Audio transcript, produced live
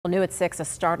New at 6, a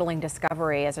startling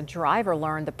discovery as a driver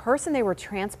learned the person they were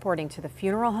transporting to the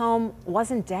funeral home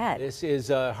wasn't dead. This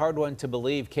is a hard one to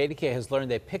believe. KDKA has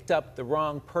learned they picked up the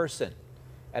wrong person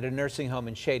at a nursing home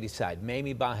in Shadyside.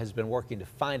 Mamie Ba has been working to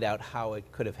find out how it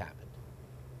could have happened.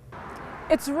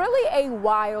 It's really a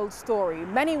wild story.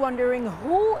 Many wondering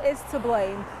who is to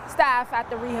blame. Staff at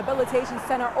the rehabilitation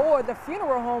center or the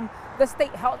funeral home. The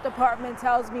state health department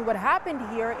tells me what happened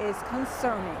here is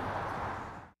concerning.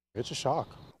 It's a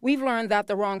shock. We've learned that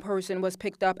the wrong person was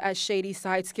picked up at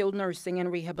Shadyside Skilled Nursing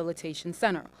and Rehabilitation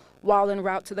Center. While en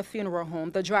route to the funeral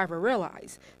home, the driver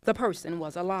realized the person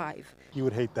was alive. You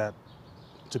would hate that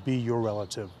to be your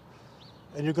relative,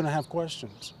 and you're going to have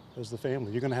questions as the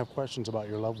family. You're going to have questions about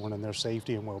your loved one and their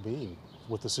safety and well-being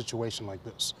with a situation like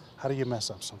this. How do you mess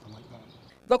up something like that?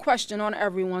 The question on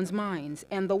everyone's minds,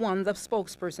 and the one the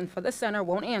spokesperson for the center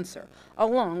won't answer,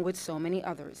 along with so many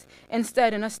others.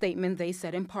 Instead, in a statement, they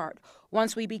said in part,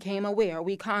 "Once we became aware,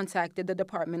 we contacted the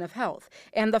Department of Health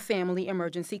and the Family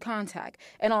Emergency Contact,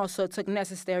 and also took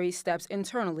necessary steps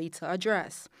internally to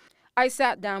address." I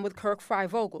sat down with Kirk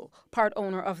Freivogel, part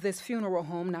owner of this funeral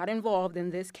home not involved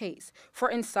in this case,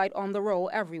 for insight on the role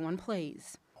everyone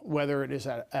plays. Whether it is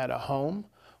at a home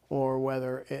or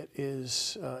whether it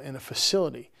is in a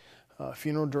facility,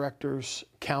 funeral directors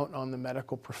count on the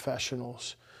medical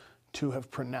professionals to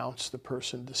have pronounced the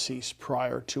person deceased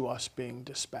prior to us being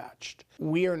dispatched.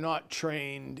 We are not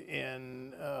trained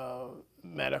in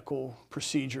medical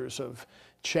procedures of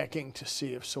checking to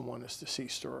see if someone is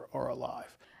deceased or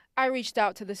alive. I reached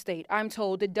out to the state. I'm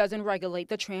told it doesn't regulate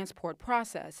the transport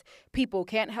process. People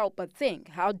can't help but think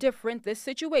how different this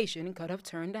situation could have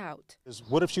turned out.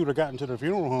 What if she would have gotten to the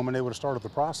funeral home and they would have started the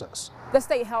process? The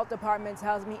state health department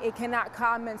tells me it cannot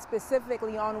comment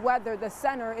specifically on whether the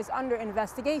center is under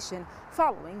investigation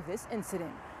following this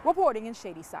incident. Reporting in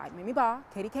Shadyside, Mamie Ba,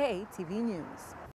 KDKA-TV News.